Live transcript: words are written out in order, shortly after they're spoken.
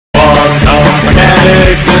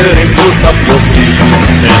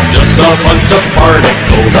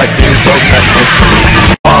particles like these, so catch me.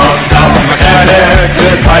 Quantum mechanics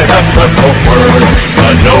in hypothetical words,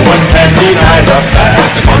 but no one can deny the fact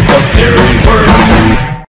that quantum theory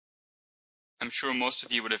works. I'm sure most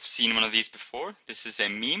of you would have seen one of these before. This is a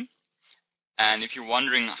meme. And if you're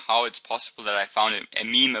wondering how it's possible that I found a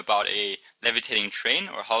meme about a levitating train,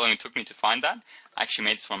 or how long it took me to find that, I actually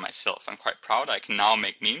made this one myself. I'm quite proud. I can now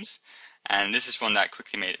make memes. And this is one that I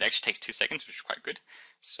quickly made. It actually takes 2 seconds, which is quite good.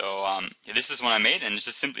 So yeah, this is one I made, and it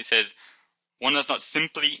just simply says, one does not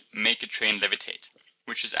simply make a train levitate.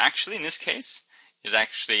 Which is actually, in this case, is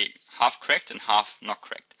actually half correct and half not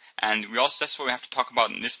correct. And that's what we have to talk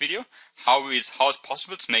about in this video. How it's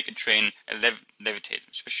possible to make a train levitate,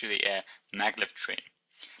 especially a maglev train.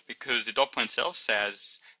 Because the dot point itself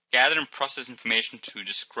says, gather and process information to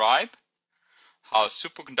describe how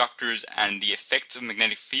superconductors and the effects of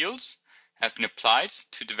magnetic fields have been applied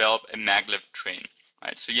to develop a maglev train.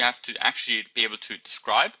 Right? So you have to actually be able to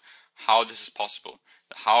describe how this is possible,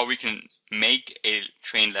 how we can make a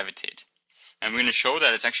train levitate. And we're going to show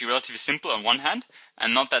that it's actually relatively simple on one hand,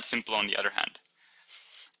 and not that simple on the other hand.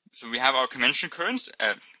 So we have our conventional trains. We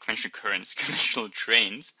have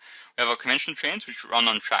our conventional trains which run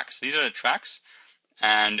on tracks. These are the tracks,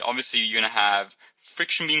 and obviously you're going to have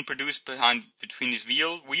friction being produced between these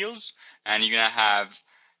wheels, and you're going to have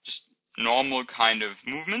just normal kind of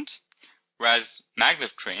movement. Whereas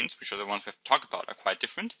maglev trains, which are the ones we have to talk about, are quite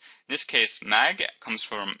different. In this case, mag comes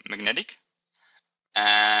from magnetic,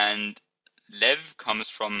 and lev comes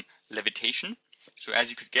from levitation. So as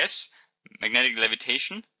you could guess, magnetic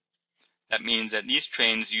levitation, that means that these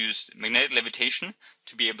trains use magnetic levitation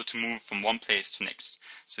to be able to move from one place to next.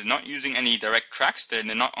 So they're not using any direct tracks, they're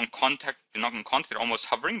not on contact, they're almost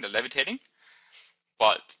hovering, they're levitating.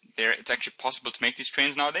 But it's actually possible to make these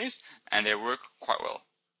trains nowadays, and they work quite well.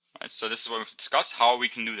 Right, so this is what we have to discuss, how we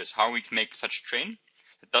can do this, how we can make such a train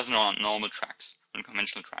that doesn't run on normal tracks, on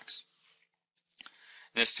conventional tracks.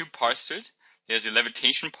 And there's 2 parts to it. There's the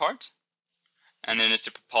levitation part, and then there's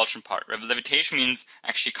the propulsion part. Levitation means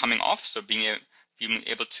actually coming off, so being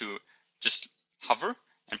able to just hover,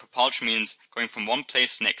 and propulsion means going from one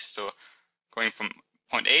place to next, so going from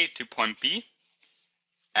point A to point B,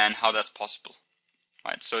 and how that's possible.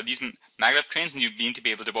 Right, so these maglev trains, you need to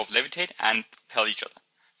be able to both levitate and propel each other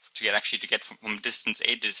to get from distance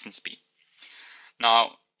A to distance B.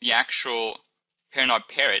 Now, the actual paranoid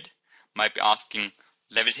parrot might be asking,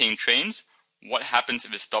 levitating trains, what happens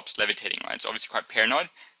if it stops levitating, right? It's obviously quite paranoid.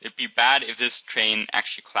 It'd be bad if this train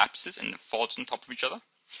actually collapses and falls on top of each other.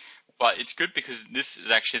 But it's good because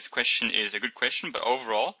this question is a good question, but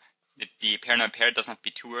overall, the paranoid parrot doesn't have to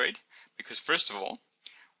be too worried. Because first of all,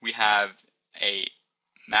 we have a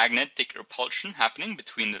magnetic repulsion happening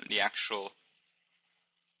between the actual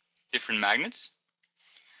different magnets.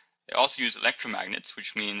 They also use electromagnets,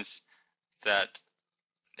 which means that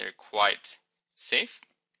they're quite safe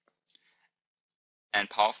and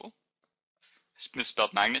powerful.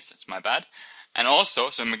 Misspelled magnets, that's my bad. And also,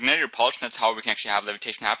 so magnetic repulsion, that's how we can actually have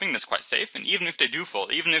levitation happening, that's quite safe. And even if they do fall,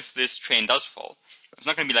 even if this train does fall, it's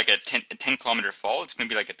not going to be like a 10 kilometer fall, it's going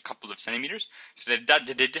to be like a couple of centimeters. So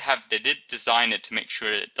they did design it to make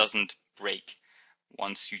sure it doesn't break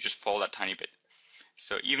once you just fall that tiny bit.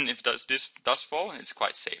 So even if this does fall, it's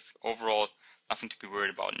quite safe. Overall, nothing to be worried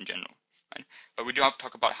about in general. Right? But we do have to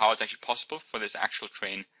talk about how it's actually possible for this actual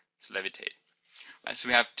train to levitate. Right, so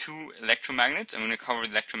we have 2 electromagnets. I'm going to cover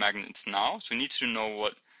the electromagnets now. So we need to know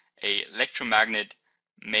what a electromagnet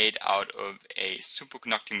made out of a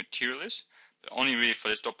superconducting material is, but only really for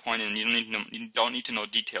this dot point, and you don't need to know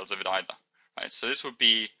details of it either. Right, so this would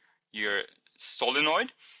be your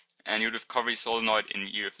solenoid, and you would have covered solenoid in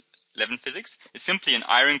year 11 physics. It's simply an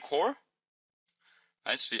iron core.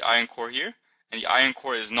 Right, so the iron core here, and the iron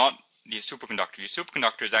core is not the superconductor. The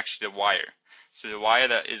superconductor is actually the wire. So the wire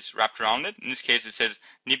that is wrapped around it, in this case it says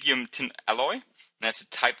niobium tin alloy, and that's a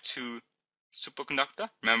type 2 superconductor.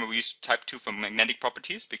 Remember, we use type 2 for magnetic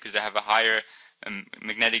properties because they have a higher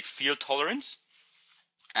magnetic field tolerance.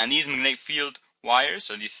 And these magnetic field wires,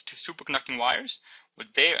 or these superconducting wires, what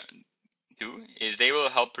they do is they will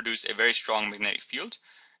help produce a very strong magnetic field.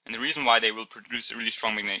 And the reason why they will produce a really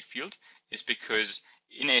strong magnetic field is because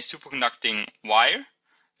in a superconducting wire,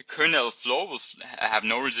 the current that will flow will have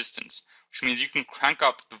no resistance, which means you can crank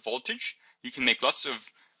up the voltage, you can make lots of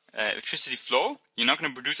electricity flow, you're not going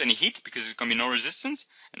to produce any heat because there's going to be no resistance,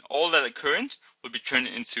 and all that current will be turned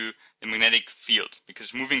into the magnetic field,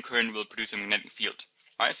 because moving current will produce a magnetic field.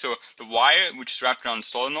 Right? So the wire which is wrapped around the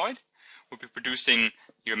solenoid will be producing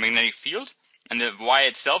your magnetic field, and the wire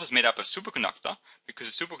itself is made up of superconductor,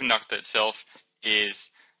 because the superconductor itself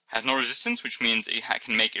has no resistance, which means it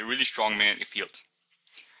can make a really strong magnetic field.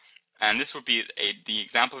 And this would be the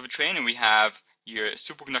example of a train, and we have your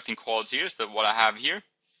superconducting coils here. So what I have here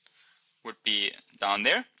would be down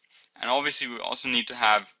there. And obviously we also need to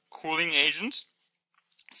have cooling agents.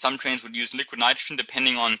 Some trains would use liquid nitrogen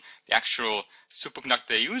depending on the actual superconductor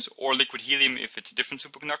they use, or liquid helium if it's a different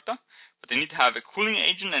superconductor. But they need to have a cooling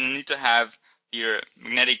agent, and they need to have your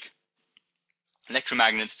magnetic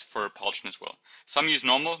electromagnets for repulsion as well. Some use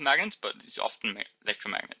normal magnets, but it's often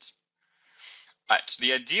electromagnets. Alright, so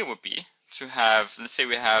the idea would be to have, let's say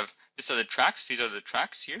we have, these are the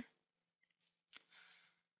tracks here.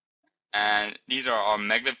 And these are our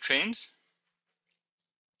maglev trains.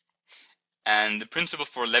 And the principle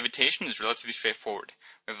for levitation is relatively straightforward.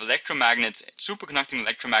 We have electromagnets, superconducting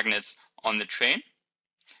electromagnets on the train,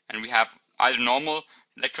 and we have either normal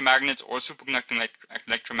electromagnets or superconducting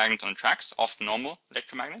electromagnets on the tracks, often normal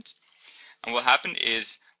electromagnets. And what will happen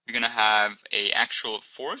is we're going to have an actual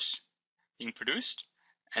force being produced,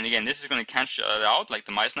 and again this is going to cancel it out like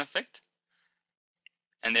the Meissner effect,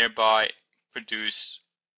 and thereby produce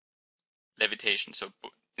levitation. So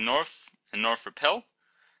the north and north repel.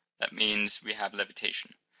 That means we have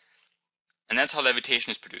levitation. And that's how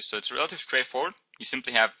levitation is produced. So it's relatively straightforward. You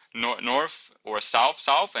simply have north or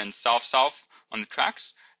south-south and south-south on the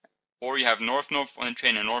tracks. Or you have north-north on the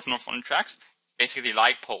train and north-north on the tracks. Basically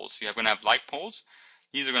like poles. You're going to have like poles.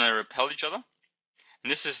 These are going to repel each other.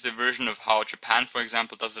 And this is the version of how Japan, for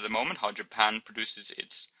example, does it at the moment. How Japan produces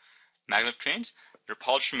its maglev trains. The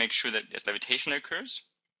repulsion makes sure that there's levitation that occurs.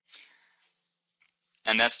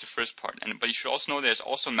 And that's the first part. But you should also know there's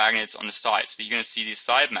also magnets on the sides. So you're going to see these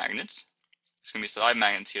side magnets. There's going to be side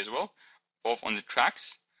magnets here as well, both on the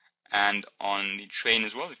tracks and on the train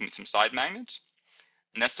as well. There's going to be some side magnets.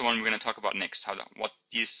 And that's the one we're going to talk about next, what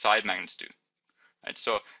these side magnets do. Right,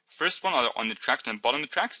 so first one are on the tracks, on the bottom of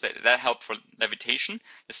the tracks, that help for levitation.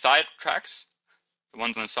 The side tracks, the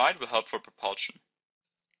ones on the side, will help for propulsion.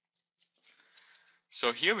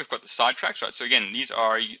 So here we've got the side tracks, right? So again, these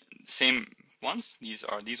are the same ones. These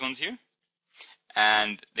are these ones here,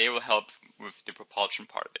 and they will help with the propulsion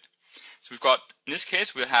part of it. So we've got, in this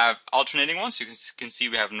case, we'll have alternating ones. So you can see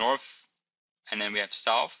we have north, and then we have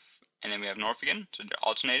south, and then we have north again. So they're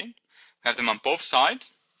alternating. We have them on both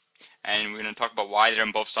sides, and we're going to talk about why they're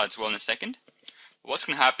on both sides as well in a second. But what's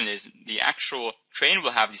going to happen is the actual train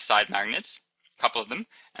will have these side magnets, a couple of them,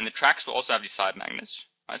 and the tracks will also have these side magnets.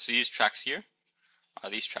 Right? So these tracks here are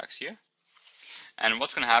these tracks here. And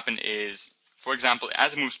what's going to happen is, for example,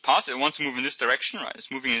 as it moves past, it wants to move in this direction, right?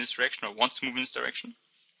 It's moving in this direction, or wants to move in this direction.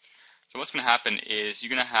 So what's going to happen is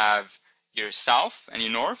you're going to have your south and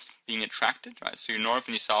your north being attracted, right? So your north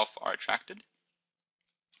and your south are attracted.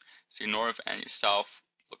 So your north and your south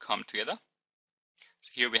will come together.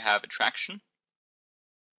 So here we have attraction.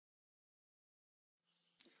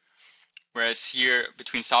 Whereas here,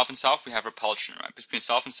 between south and south, we have repulsion, right? Between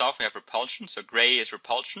south and south, we have repulsion. So gray is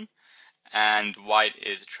repulsion, and white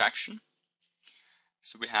is attraction.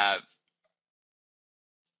 So we have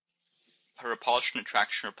repulsion,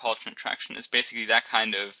 attraction, It's basically that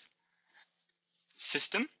kind of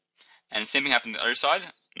system. And the same thing happens on the other side.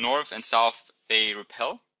 North and south, they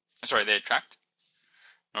repel. Sorry, they attract.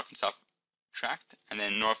 North and south attract, and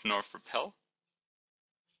then north and north repel.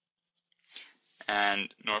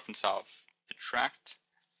 And north and south attract,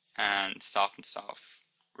 and south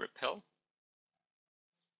repel.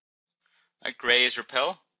 Like gray is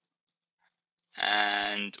repel,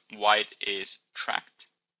 and white is attract.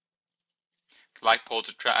 Like poles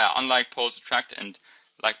attract, unlike poles attract, and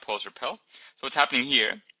like poles repel. So what's happening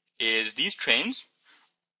here is these trains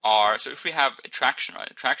are, so if we have attraction, right?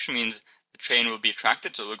 Attraction means the train will be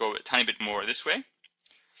attracted, so it will go a tiny bit more this way.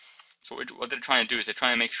 So what they're trying to do is they're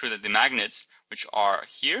trying to make sure that the magnets which are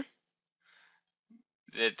here,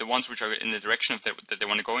 the ones which are in the direction that they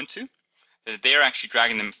want to go into, that they're actually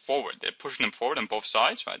dragging them forward. They're pushing them forward on both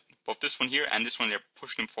sides, right? Both this one here and this one, they're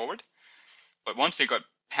pushing them forward. But once they got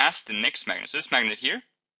past the next magnet, so this magnet here,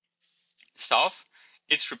 south,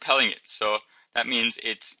 it's repelling it. So that means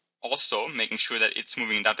it's also making sure that it's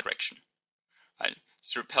moving in that direction. Right?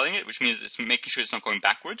 It's repelling it, which means it's making sure it's not going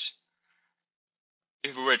backwards.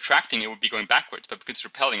 If we were attracting, it would be going backwards, but because it's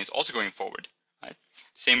repelling, it's also going forward. Right?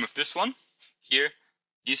 Same with this one. Here,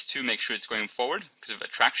 these two make sure it's going forward because of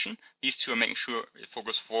attraction. These two are making sure it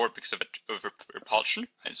goes forward because of repulsion.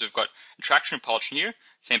 Right? So we've got attraction, repulsion here.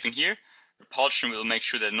 Same thing here. Repulsion will make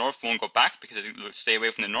sure that the north won't go back because it will stay away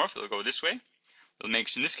from the north. It will go this way. It'll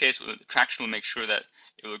make, in this case, attraction will make sure that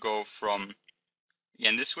it will go from,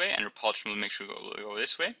 again, this way, and repulsion will make sure it will go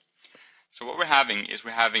this way. So what we're having is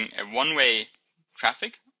we're having a one-way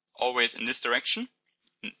traffic, always in this direction.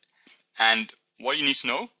 And what you need to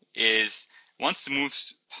know is once it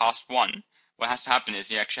moves past 1, what has to happen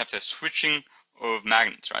is you actually have to have switching of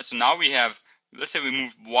magnets, right? So now we have, let's say we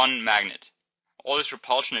move one magnet. All this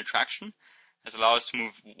repulsion and attraction has allowed us to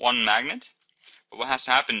move one magnet. But what has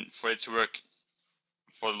to happen for it to work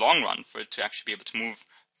for the long run, for it to actually be able to move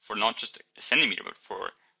for not just a centimeter, but for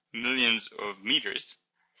millions of meters,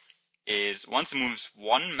 is once it moves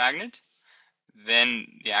one magnet,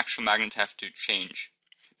 then the actual magnets have to change.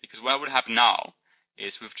 Because what would happen now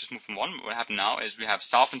is we've just moved from one. What would happen now is we have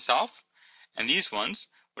south and south, and these ones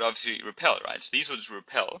would obviously repel, right? So these would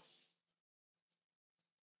repel,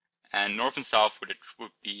 and north and south would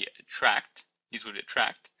be attract. These would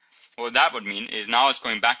attract. What that would mean is now it's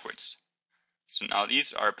going backwards. So now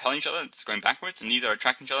these are repelling each other, it's going backwards, and these are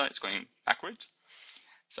attracting each other, it's going backwards.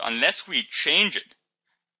 So unless we change it,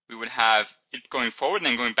 we would have it going forward and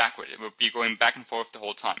then going backward. It would be going back and forth the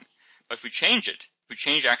whole time. But if we change it, if we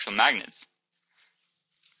change the actual magnets,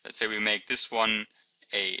 let's say we make this one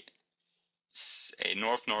a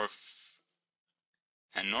north, north,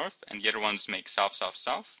 and north, and the other ones make south, south,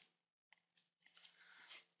 south.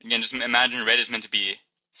 Again, just imagine red is meant to be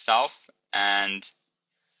south, and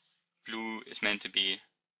blue is meant to be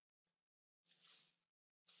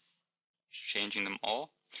changing them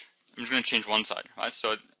all. I'm just going to change one side, right?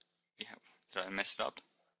 So, did I mess it up?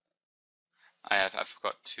 I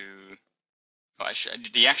forgot to. Oh,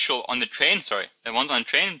 the actual on the train. Sorry, the ones on the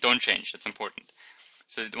train don't change. That's important.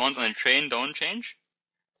 So the ones on the train don't change.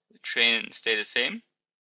 The train stay the same.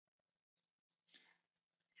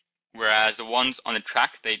 Whereas the ones on the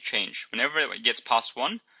track, they change. Whenever it gets past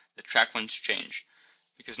 1, the track ones change.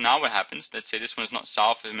 Because now what happens, let's say this one is not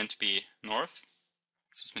south, it's meant to be north.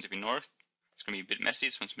 This is meant to be north. It's going to be a bit messy.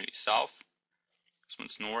 This one's going to be south. This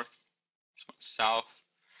one's north. This one's south.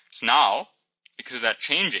 So now, because of that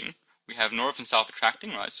changing, we have north and south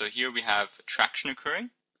attracting, right? So here we have attraction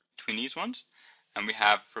occurring between these ones. And we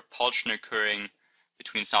have repulsion occurring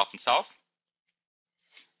between south and south.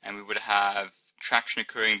 And we would have attraction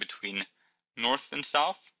occurring between north and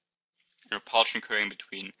south. And repulsion occurring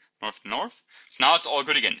between north and north. So now it's all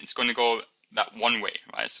good again. It's going to go that one way,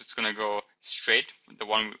 right? So it's going to go straight the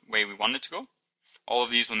one way we want it to go. All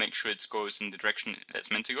of these will make sure it goes in the direction that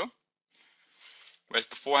it's meant to go. Whereas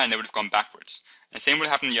beforehand, they would have gone backwards. And the same would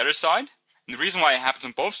happen on the other side. And the reason why it happens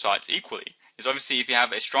on both sides equally is obviously if you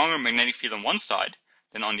have a stronger magnetic field on one side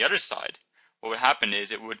than on the other side, what would happen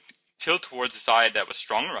is it would tilt towards the side that was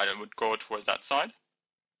stronger, right? It would go towards that side.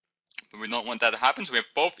 But we don't want that to happen, so we have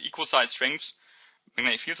both equal side strengths,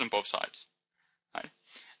 magnetic fields on both sides, right?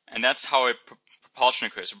 And that's how propulsion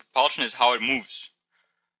occurs. So propulsion is how it moves.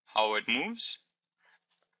 How it moves.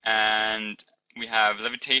 And we have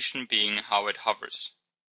levitation being how it hovers.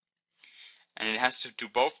 And it has to do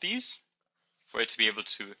both these for it to be able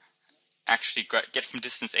to actually get from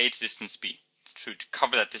distance A to distance B, to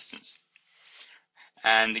cover that distance.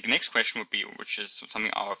 And the next question would be, which is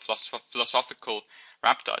something our philosophical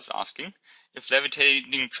raptor is asking, if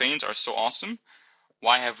levitating trains are so awesome,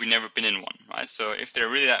 why have we never been in one, right? So if they're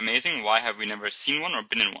really that amazing, why have we never seen one or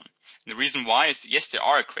been in one? And the reason why is, yes, they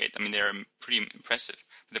are great. I mean, they're pretty impressive.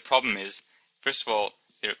 But the problem is, first of all,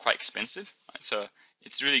 they're quite expensive, right? So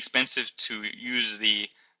it's really expensive to use the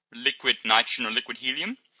liquid nitrogen or liquid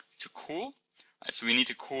helium to cool, right? So we need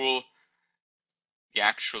to cool the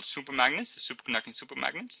actual supermagnets, the superconducting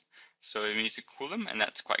supermagnets. So we need to cool them, and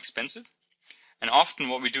that's quite expensive. And often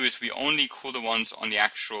what we do is we only cool the ones on the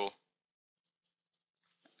actual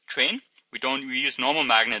train. We use normal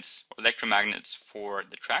magnets or electromagnets for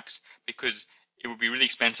the tracks because it would be really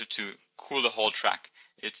expensive to cool the whole track.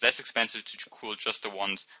 It's less expensive to cool just the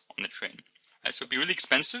ones on the train. Right, so it'd be really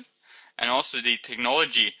expensive, and also the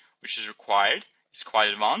technology which is required is quite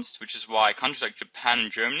advanced, which is why countries like Japan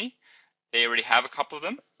and Germany, they already have a couple of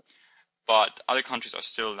them, but other countries are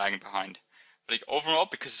still lagging behind. But like overall,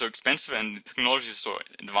 because it's so expensive and the technology is so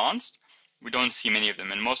advanced, we don't see many of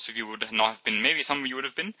them. And most of you would not have been, maybe some of you would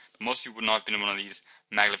have been, but most of you would not have been in one of these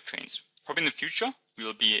maglev trains. Probably in the future, we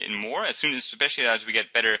will be in more, especially as we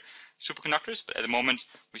get better superconductors, but at the moment,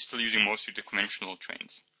 we're still using mostly the conventional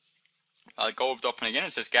trains. I'll go over the open again.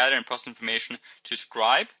 It says gather and process information to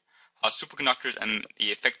describe how superconductors and the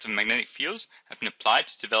effects of magnetic fields have been applied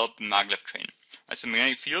to develop the maglev train. Right, so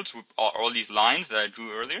magnetic fields are all these lines that I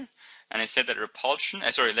drew earlier, and I said that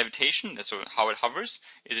levitation, that's how it hovers,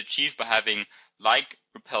 is achieved by having like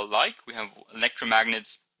repel like. We have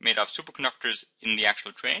electromagnets made of superconductors in the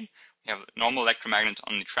actual train. We have normal electromagnets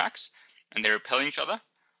on the tracks, and they're repelling each other,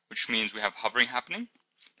 which means we have hovering happening.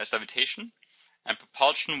 That's levitation. And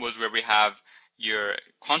propulsion was where we have these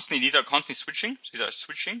are constantly switching. So these are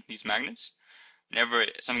switching, these magnets, whenever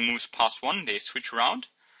something moves past 1, they switch around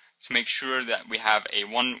to make sure that we have a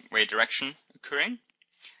one-way direction occurring.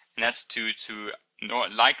 And that's to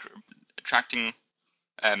like attracting,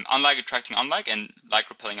 unlike attracting unlike, and like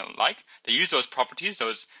repelling alike. They use those properties,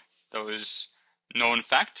 those known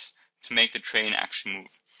facts, to make the train actually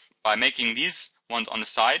move by making these ones on the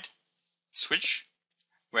side switch,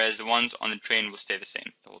 whereas the ones on the train will stay the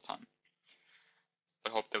same the whole time. I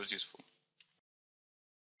hope that was useful.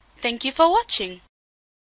 Thank you for watching.